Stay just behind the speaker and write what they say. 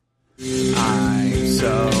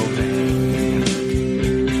so vain.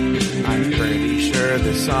 I'm pretty sure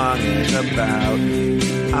this song is about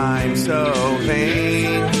I'm so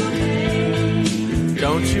vain.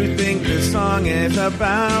 Don't you think this song is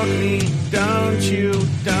about me? Don't you?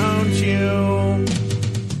 Don't you?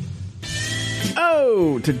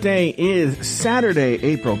 Oh, today is Saturday,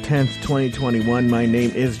 April 10th, 2021. My name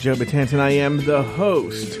is Joe Betance, and I am the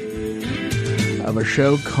host of a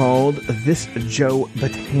show called This Joe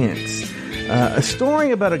Betance. A story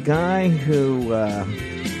about a guy who,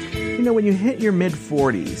 when you hit your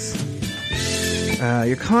mid-40s,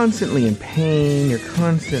 you're constantly in pain, you're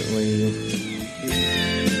constantly,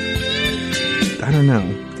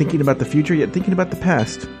 thinking about the future, yet thinking about the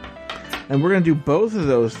past. And we're going to do both of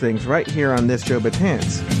those things right here on This Joe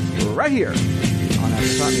Betance, right here on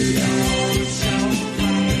Afterthought Media.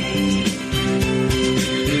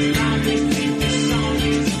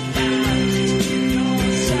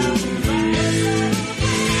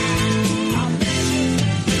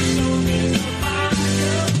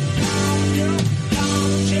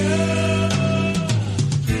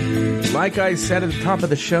 Like I said at the top of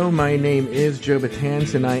the show, my name is Joe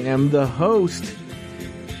Betance, and I am the host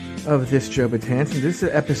of This Joe Betance. And this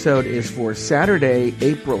episode is for Saturday,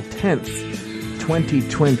 April 10th,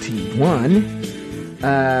 2021. It's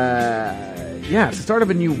the start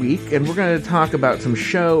of a new week, and we're going to talk about some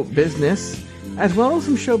show business, as well as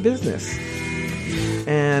some show business.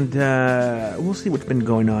 And we'll see what's been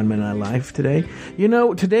going on in my life today.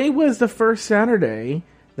 Today was the first Saturday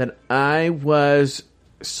that I was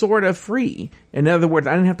sort of free. In other words,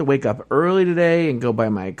 I didn't have to wake up early today and go buy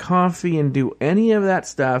my coffee and do any of that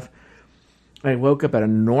stuff. I woke up at a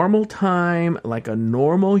normal time, like a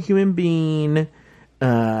normal human being,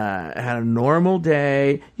 had a normal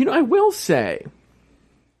day. I'll say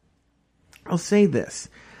this.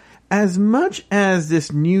 As much as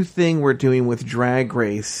this new thing we're doing with Drag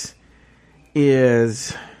Race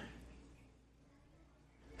is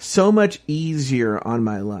so much easier on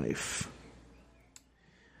my life,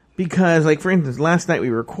 because, like, for instance, last night we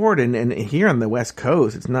recorded, and here on the West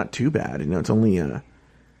Coast, it's not too bad. It's only a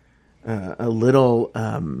little.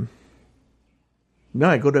 No,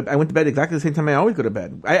 I went to bed exactly the same time I always go to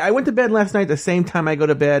bed. I went to bed last night the same time I go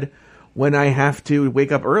to bed when I have to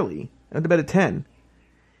wake up early. I went to bed at 10,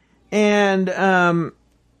 and I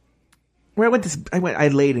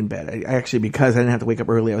laid in bed. I actually, because I didn't have to wake up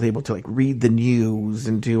early, I was able to read the news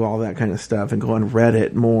and do all that kind of stuff and go on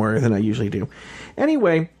Reddit more than I usually do.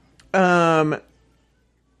 Anyway. But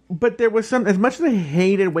there was as much as I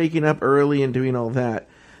hated waking up early and doing all that,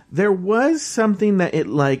 there was something that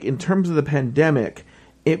in terms of the pandemic,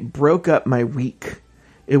 it broke up my week.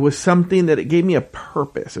 It was something that it gave me a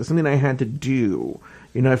purpose. It was something I had to do.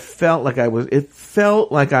 It felt like I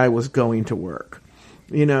was going to work,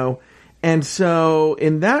 and so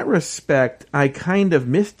in that respect, I kind of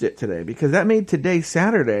missed it today, because that made today,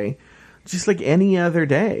 Saturday, just like any other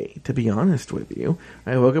day, to be honest with you.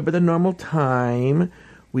 I woke up at the normal time.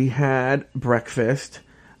 We had breakfast.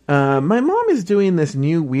 My mom is doing this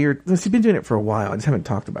new weird... She's been doing it for a while. I just haven't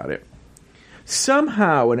talked about it.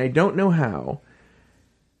 Somehow, and I don't know how,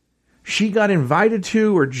 she got invited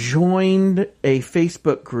to or joined a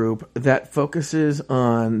Facebook group that focuses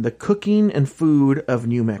on the cooking and food of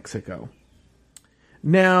New Mexico.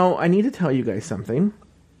 Now, I need to tell you guys something.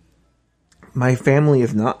 My family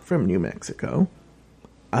is not from New Mexico.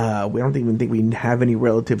 We don't even think we have any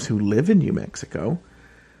relatives who live in New Mexico.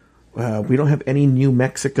 We don't have any New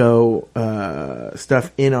Mexico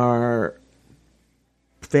stuff in our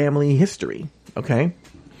family history, okay?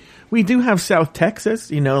 We do have South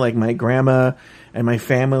Texas, like my grandma and my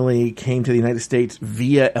family came to the United States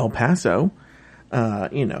via El Paso,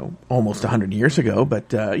 almost 100 years ago. But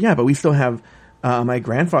but we still have my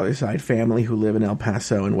grandfather's side family who live in El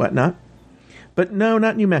Paso and whatnot. But no,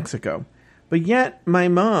 not New Mexico. But yet, my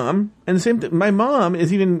mom, and the same my mom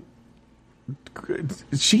is even,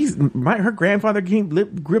 her grandfather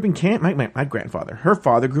grew up in my grandfather, her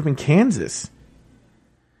father grew up in Kansas.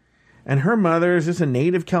 And her mother is just a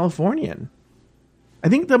native Californian. I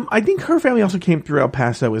think her family also came through El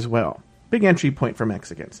Paso as well. Big entry point for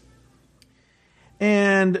Mexicans.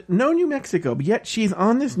 And no New Mexico, but yet she's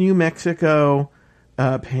on this New Mexico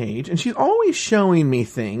page, and she's always showing me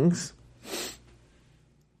things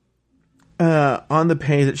on the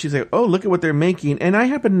page that she's like, oh, look at what they're making. And I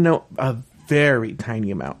happen to know a very tiny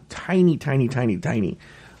amount. Tiny.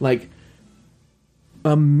 Like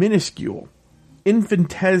a minuscule,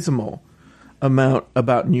 infinitesimal amount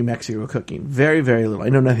about New Mexico cooking. Very, very little. I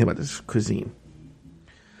know nothing about this cuisine.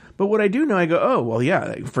 But what I do know, I go, oh, well,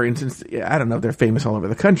 yeah. For instance, I don't know if they're famous all over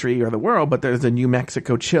the country or the world, but there's the New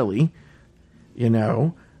Mexico chili.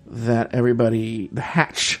 that everybody, the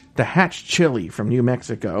hatch chili from New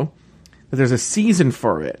Mexico, that there's a season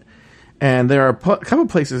for it. And there are a couple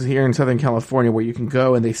places here in Southern California where you can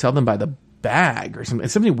go and they sell them by the bag or something.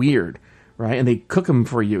 It's something weird, right? And they cook them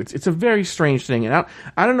for you. It's a very strange thing. And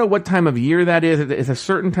I don't know what time of year that is. It's a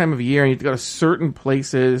certain time of year, and you have to go to certain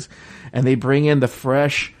places, and they bring in the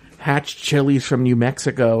fresh hatch chilies from New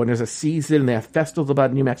Mexico, and there's a season, and they have festivals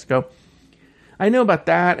about New Mexico. I know about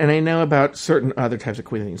that, and I know about certain other types of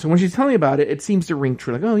cuisine. So when she's telling me about it, it seems to ring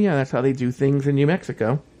true. Like, oh yeah, that's how they do things in New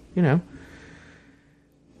Mexico.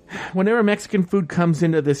 Whenever Mexican food comes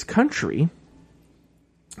into this country,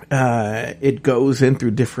 it goes in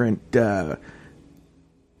through different,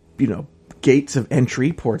 gates of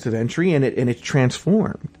entry, ports of entry, and it's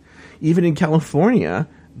transformed. Even in California,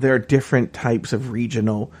 there are different types of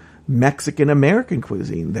regional Mexican-American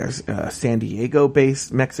cuisine. There's San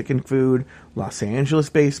Diego-based Mexican food, Los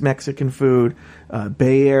Angeles-based Mexican food,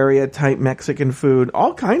 Bay Area-type Mexican food,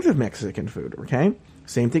 all kinds of Mexican food, okay?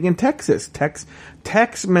 Same thing in Texas.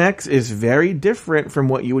 Tex-Mex is very different from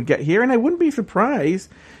what you would get here, and I wouldn't be surprised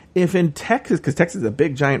if in Texas, because Texas is a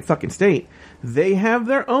big, giant fucking state, they have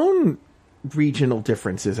their own regional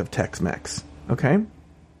differences of Tex-Mex, okay?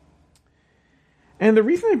 And the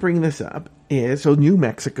reason I bring this up is, so New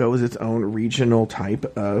Mexico is its own regional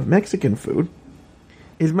type of Mexican food,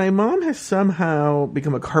 is my mom has somehow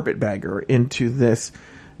become a carpetbagger into this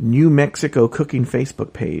New Mexico cooking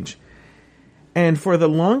Facebook page. And for the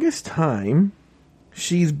longest time,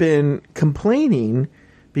 she's been complaining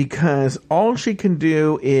because all she can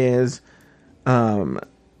do is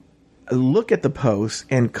look at the post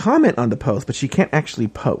and comment on the post, but she can't actually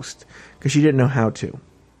post because she didn't know how to.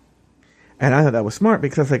 And I thought that was smart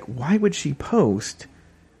because I was like, why would she post?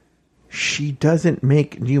 She doesn't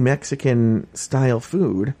make New Mexican style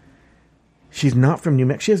food. She's not from New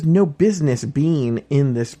Mexico. She has no business being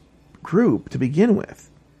in this group to begin with.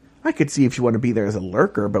 I could see if she wanted to be there as a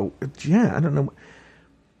lurker, but yeah, I don't know.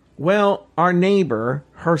 Well, our neighbor,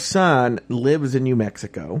 her son, lives in New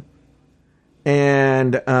Mexico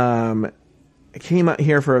and came out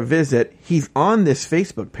here for a visit. He's on this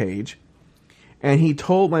Facebook page, and he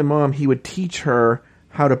told my mom he would teach her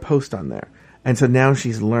how to post on there. And so now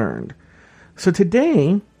she's learned. So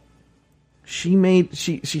today, she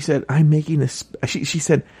said, I'm making this. She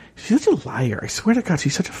said, she's such a liar. I swear to God,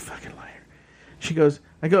 she's such a fucking liar. She goes,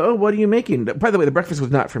 I go, oh, what are you making? By the way, the breakfast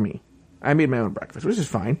was not for me. I made my own breakfast, which is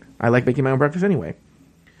fine. I like making my own breakfast anyway.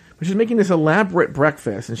 But she's making this elaborate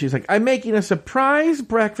breakfast, and she's like, I'm making a surprise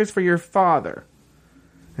breakfast for your father.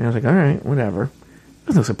 And I was like, all right, whatever. It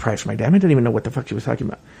was no surprise for my dad. I didn't even know what the fuck she was talking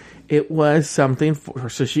about. It was something for her.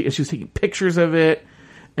 So she was taking pictures of it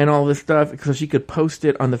and all this stuff so she could post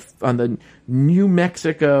it on the New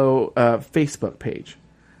Mexico Facebook page,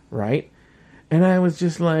 right? And I was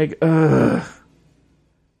just like, ugh.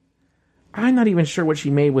 I'm not even sure what she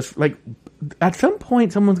made was like. At some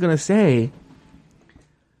point, someone's going to say,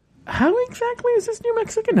 "How exactly is this New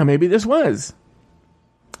Mexican?" Now, maybe this was.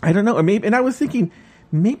 I don't know. Or maybe, and I was thinking,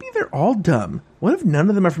 maybe they're all dumb. What if none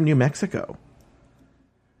of them are from New Mexico?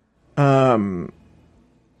 And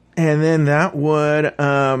then that would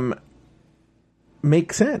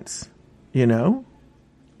make sense,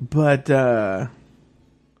 But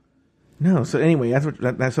no. So anyway,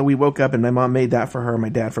 that's so we woke up and my mom made that for her and my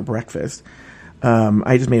dad for breakfast.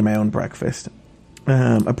 I just made my own breakfast,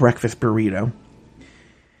 a breakfast burrito,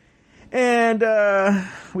 and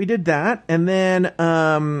we did that. And then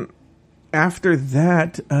after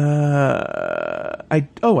that,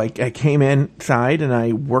 I came inside and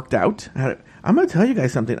I worked out. I'm going to tell you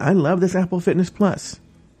guys something. I love this Apple Fitness Plus.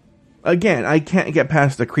 Again, I can't get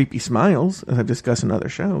past the creepy smiles, as I've discussed in other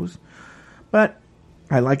shows, but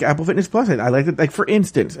I like Apple Fitness Plus. I like it. Like, for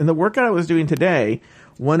instance, in the workout I was doing today,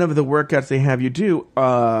 one of the workouts they have you do,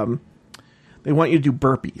 they want you to do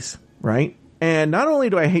burpees, right? And not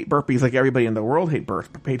only do I hate burpees like everybody in the world hates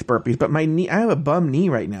burpees, but my knee, I have a bum knee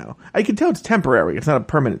right now. I can tell it's temporary. It's not a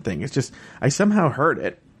permanent thing. It's just, I somehow hurt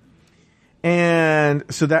it. And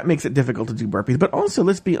so that makes it difficult to do burpees. But also,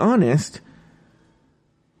 let's be honest,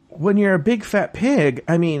 when you're a big fat pig,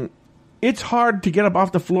 I mean, it's hard to get up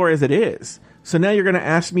off the floor as it is. So now you're going to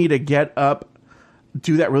ask me to get up,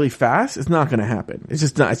 do that really fast? It's not going to happen. It's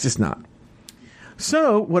just not.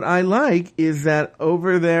 So what I like is that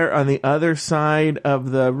over there on the other side of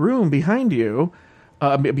the room behind you,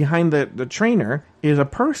 behind the trainer, is a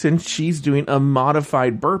person. She's doing a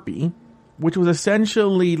modified burpee, which was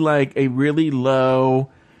essentially like a really low,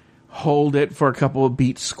 hold it for a couple of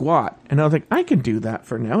beats squat. And I was like, I can do that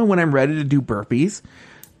for now. And when I'm ready to do burpees,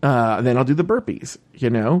 then I'll do the burpees,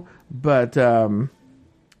 But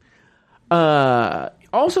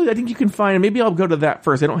Also, I think you can find, and maybe I'll go to that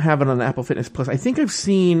first. I don't have it on the Apple Fitness Plus. I think I've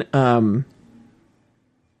seen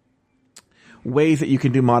ways that you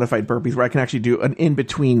can do modified burpees where I can actually do an in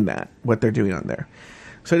between that, what they're doing on there.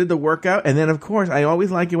 So I did the workout, and then of course I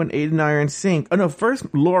always like it when Aiden and I are in sync. Oh no, first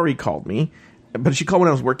Lori called me, but she called when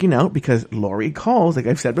I was working out because Lori calls, like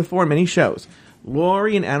I've said before in many shows.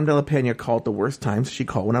 Lori and Adam De La Pena called the worst times. She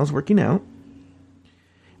called when I was working out,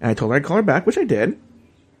 and I told her I'd call her back, which I did.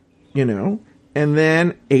 You know, and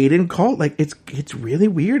then Aiden called. Like it's really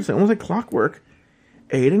weird. It's almost like clockwork.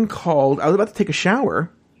 Aiden called. I was about to take a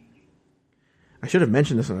shower. I should have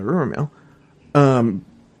mentioned this on the rumor mail.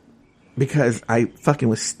 Because I fucking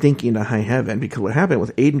was stinking to high heaven. Because what happened was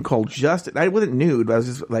Aiden called I wasn't nude, but I was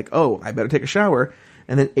just like, oh, I better take a shower.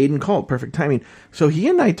 And then Aiden called. Perfect timing. So he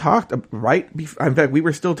and I talked right before. In fact, we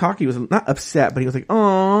were still talking. He was not upset, but he was like,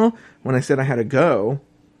 oh, when I said I had to go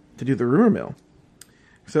to do the rumor mill.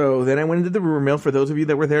 So then I went into the rumor mill. For those of you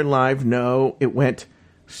that were there live, know it went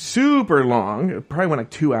super long. It probably went like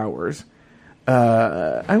 2 hours.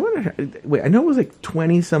 I know it was like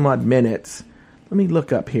 20 some odd minutes. Let me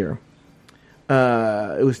look up here.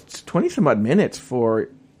 It was 20 some odd minutes it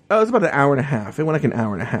was about an hour and a half. It went like an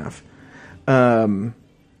hour and a half. And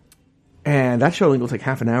that show only goes like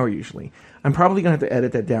half an hour usually. I'm probably going to have to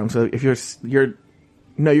edit that down. So if you're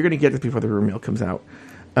going to get this before the room meal comes out.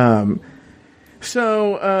 As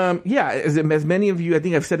many of you, I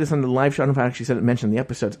think I've said this on the live show. I don't know if I actually mentioned in the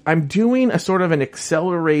episodes. I'm doing a sort of an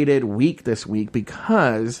accelerated week this week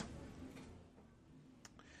because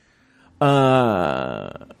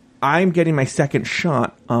I'm getting my second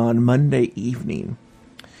shot on Monday evening.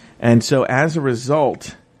 And so as a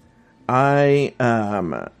result, I've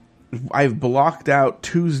blocked out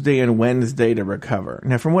Tuesday and Wednesday to recover.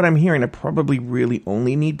 Now, from what I'm hearing, I probably really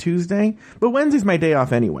only need Tuesday, but Wednesday's my day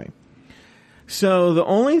off anyway. So the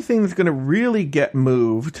only thing that's going to really get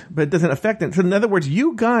moved, but it doesn't affect it. So in other words,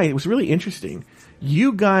 you guys, it was really interesting.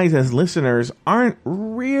 You guys as listeners aren't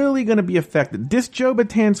really going to be affected. This Joe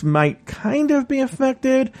Betance might kind of be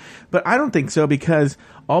affected, but I don't think so because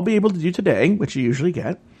I'll be able to do today, which you usually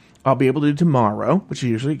get. I'll be able to do tomorrow, which you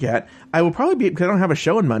usually get. I will probably be, because I don't have a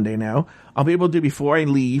show on Monday now, I'll be able to do before I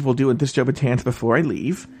leave. We'll do this Joe Betance before I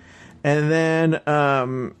leave. And then,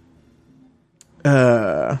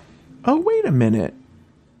 oh, wait a minute.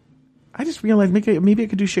 I just realized maybe I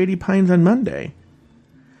could do Shady Pines on Monday.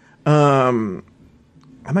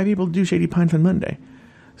 I might be able to do Shady Pines on Monday.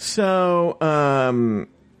 So,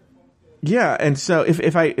 yeah, and so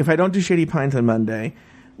if I don't do Shady Pines on Monday,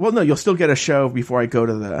 well, no, you'll still get a show before I go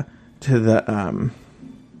to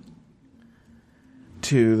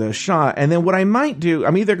the shot. And then what I might do,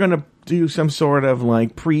 I'm either going to do some sort of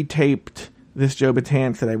like pre-taped this Joe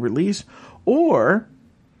Betance that I release, or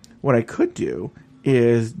what I could do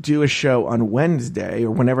is do a show on Wednesday or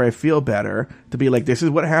whenever I feel better to be like, this is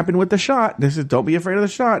what happened with the shot. Don't be afraid of the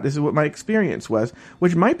shot. This is what my experience was,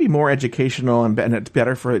 which might be more educational and it's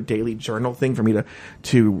better for a daily journal thing for me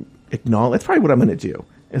to acknowledge. That's probably what I'm going to do.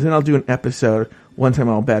 And then I'll do an episode once I'm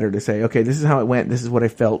all better to say, okay, this is how it went. This is what I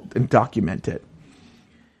felt, and document it.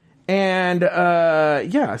 And,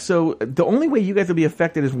 so the only way you guys will be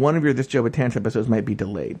affected is one of your This Joe Betance episodes might be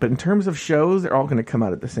delayed. But in terms of shows, they're all going to come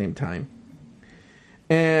out at the same time.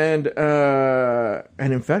 And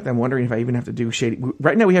in fact, I'm wondering if I even have to do Shady...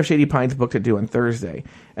 Right now we have Shady Pines booked to do on Thursday.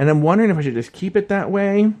 And I'm wondering if I should just keep it that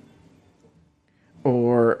way.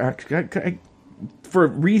 Or, for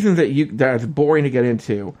reasons that's boring to get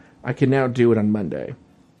into, I can now do it on Monday.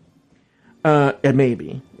 And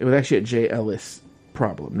maybe. It was actually a Jay Ellis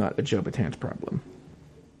problem, not a Joe Betance problem.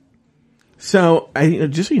 So,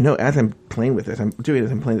 just so you know, as I'm playing with this, I'm doing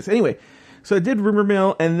this, I'm playing this. Anyway, so I did Rumor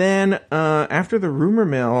Mill, and then after the Rumor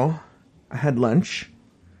Mill, I had lunch.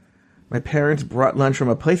 My parents brought lunch from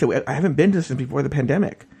a place that I haven't been to since before the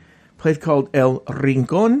pandemic. A place called El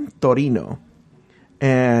Rincón Torino.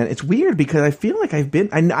 And it's weird because I feel like I've been...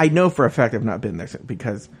 I know for a fact I've not been there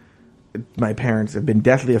because my parents have been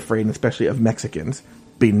deathly afraid, especially of Mexicans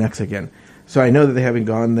being Mexican. So I know that they haven't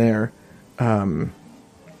gone there in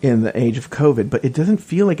the age of COVID, but it doesn't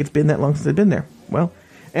feel like it's been that long since I've been there. Well,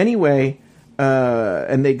 anyway,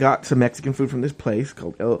 and they got some Mexican food from this place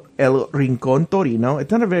called El Rincón Torino.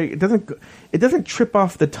 It's not it doesn't trip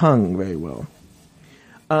off the tongue very well.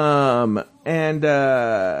 And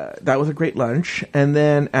that was a great lunch. And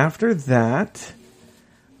then after that,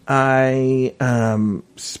 I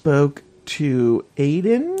spoke to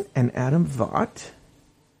Aiden and Adam Vaught.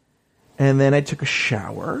 And then I took a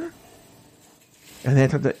shower. And then I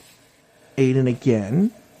talked to Aiden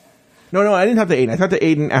again. No, I didn't talk to Aiden. I talked to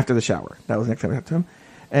Aiden after the shower. That was the next time I talked to him.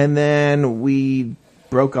 And then we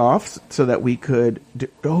broke off so that we could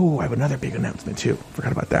I have another big announcement too.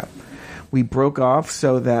 Forgot about that. We broke off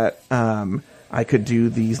so that I could do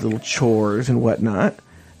these little chores and whatnot.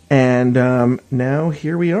 And now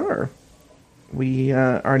here we are. We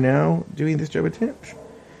are now doing this job at Betance.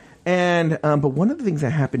 And but one of the things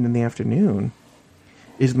that happened in the afternoon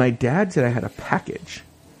is my dad said I had a package,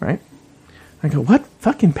 right? I go, what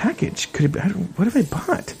fucking package? What have I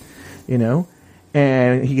bought? You know?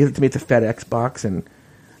 And he gives it to me. It's a FedEx box. And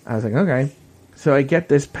I was like, okay. So I get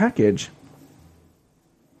this package.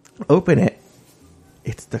 Open it.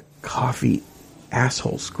 It's the coffee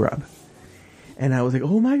asshole scrub. And I was like,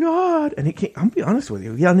 oh my God. And it came, I'll be honest with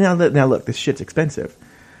you. Yeah, now look, this shit's expensive.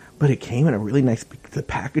 But it came in a really nice, the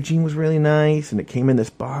packaging was really nice. And it came in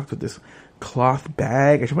this box with this cloth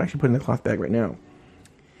bag. I should actually put it in the cloth bag right now.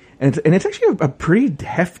 And it's actually a pretty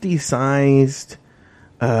hefty sized,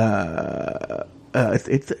 it's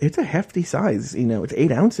a hefty size, you know, it's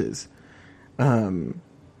 8 ounces. And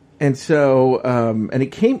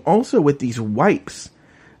it came also with these wipes,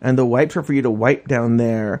 and the wipes are for you to wipe down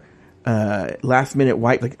there, last minute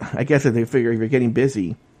wipe. Like, I guess if they figure if you're getting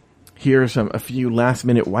busy, here's a few last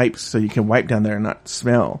minute wipes so you can wipe down there and not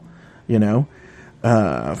smell, you know,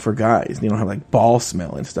 for guys, you don't have like ball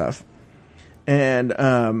smell and stuff. And,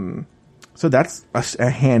 so that's a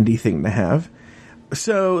handy thing to have.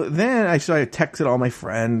 So then I texted all my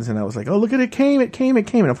friends and I was like, oh, look at it came.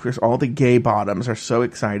 And of course, all the gay bottoms are so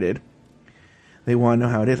excited. They want to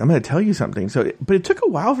know how it is. I'm going to tell you something. But it took a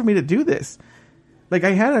while for me to do this. Like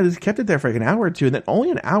I just kept it there for like an hour or two. And then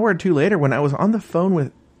only an hour or two later, when I was on the phone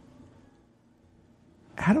with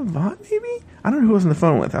Adam Vaughn, maybe? I don't know who I was on the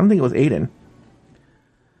phone with. I don't think it was Aiden.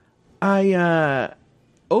 I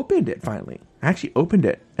opened it finally. I actually opened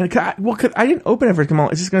it. And cause I didn't open it for tomorrow.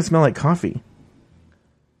 It's just going to smell like coffee.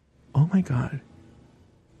 Oh my God.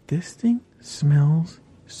 This thing smells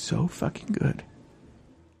so fucking good.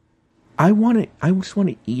 I just want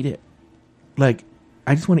to eat it. Like,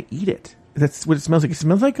 I just want to eat it. That's what it smells like. It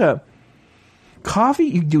smells like a coffee.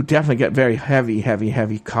 You do definitely get very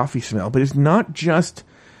heavy coffee smell, but it's not just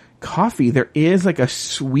coffee. There is like a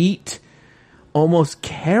sweet, almost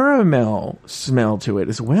caramel smell to it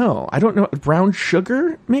as well. I don't know, brown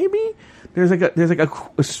sugar maybe. There's like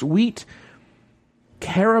a sweet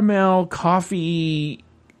caramel coffee.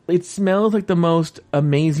 It smells like the most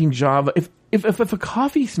amazing Java. If a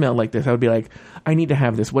coffee smelled like this, I would be like, I need to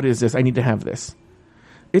have this. What is this? I need to have this.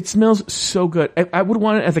 It smells so good. I would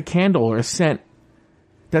want it as a candle or a scent.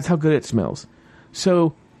 That's how good it smells.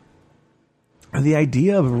 So the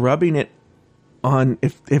idea of rubbing it on,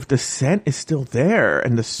 if the scent is still there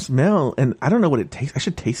and the smell, and I don't know what it tastes. I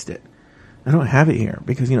should taste it. I don't have it here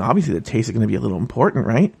because, you know, obviously the taste is going to be a little important,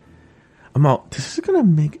 right? This is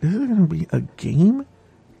going to be a game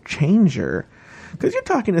changer. Because you're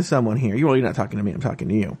talking to someone here. You're not talking to me. I'm talking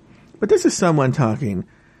to you. But this is someone talking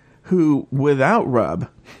who, without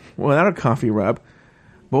a coffee rub,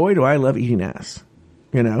 boy, do I love eating ass.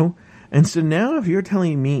 You know? And so now if you're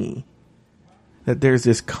telling me that there's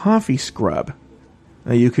this coffee scrub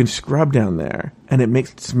that you can scrub down there and it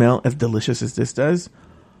makes it smell as delicious as this does,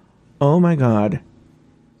 oh my God.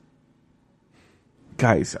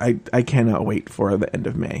 Guys, I cannot wait for the end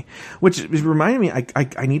of May, which is reminding me,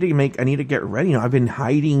 I need to get ready. You know, I've been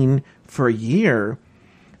hiding for a year.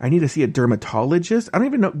 I need to see a dermatologist. I don't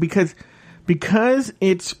even know, because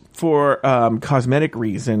it's for cosmetic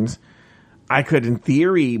reasons. I could, in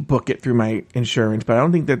theory, book it through my insurance, but I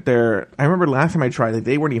don't think that I remember last time I tried it,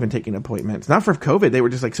 they weren't even taking appointments. Not for COVID. They were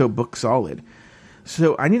just like so book solid.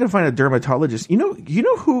 So I need to find a dermatologist. You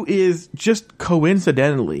know who is just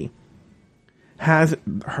coincidentally has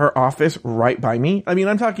her office right by me? I mean,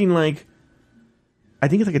 I'm talking like, I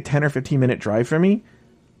think it's like a 10 or 15 minute drive from me.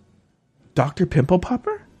 Dr. Pimple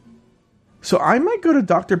Popper? So I might go to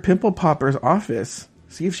Dr. Pimple Popper's office,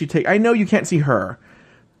 see if I know you can't see her,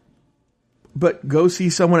 but go see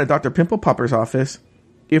someone at Dr. Pimple Popper's office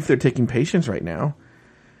if they're taking patients right now,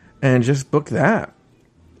 and just book that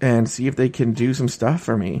and see if they can do some stuff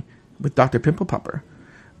for me with Dr. Pimple Popper.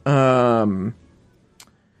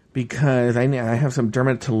 Because I have some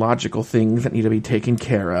dermatological things that need to be taken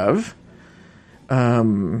care of.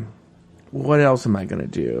 What else am I going to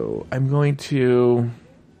do? I'm going to...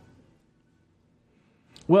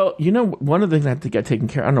 Well, you know, one of the things I have to get taken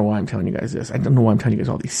care of, I don't know why I'm telling you guys this. I don't know why I'm telling you guys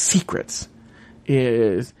all these secrets.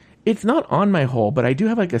 Is it's not on my hole, but I do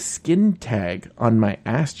have like a skin tag on my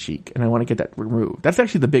ass cheek, and I want to get that removed. That's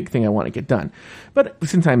actually the big thing I want to get done. But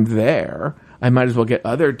since I'm there, I might as well get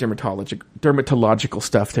other dermatological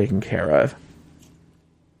stuff taken care of.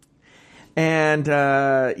 And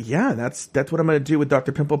that's what I'm going to do with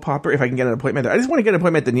Dr. Pimple Popper if I can get an appointment there. I just want to get an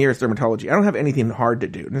appointment at the nearest dermatology. I don't have anything hard to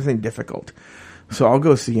do, nothing difficult. So I'll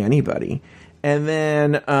go see anybody. And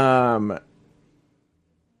then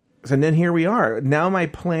here we are. Now my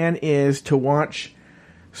plan is to watch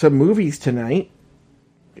some movies tonight.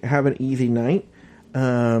 Have an easy night.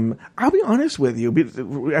 I'll be honest with you.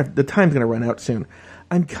 The time's going to run out soon.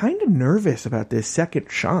 I'm kind of nervous about this second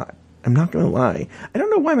shot. I'm not going to lie. I don't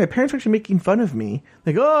know why. My parents are actually making fun of me.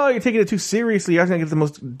 Like, oh, you're taking it too seriously. You're going to get the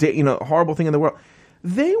most, horrible thing in the world.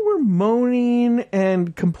 They were moaning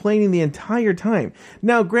and complaining the entire time.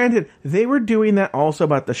 Now, granted, they were doing that also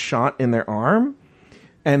about the shot in their arm.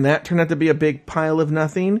 And that turned out to be a big pile of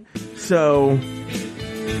nothing. So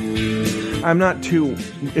I'm not too.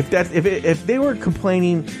 If they were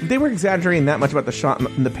complaining, if they were exaggerating that much about the shot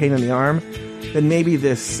and the pain in the arm, then maybe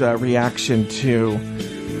this reaction to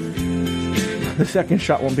the second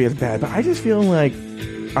shot won't be as bad. But I just feel like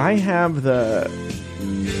I have the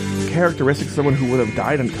characteristics of someone who would have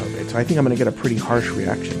died on COVID. So I think I'm going to get a pretty harsh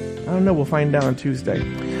reaction. I don't know. We'll find out on Tuesday.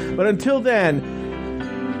 But until then,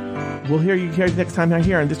 we'll hear you next time out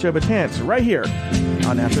here on this show, Betance, right here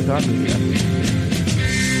on Afterthought Media.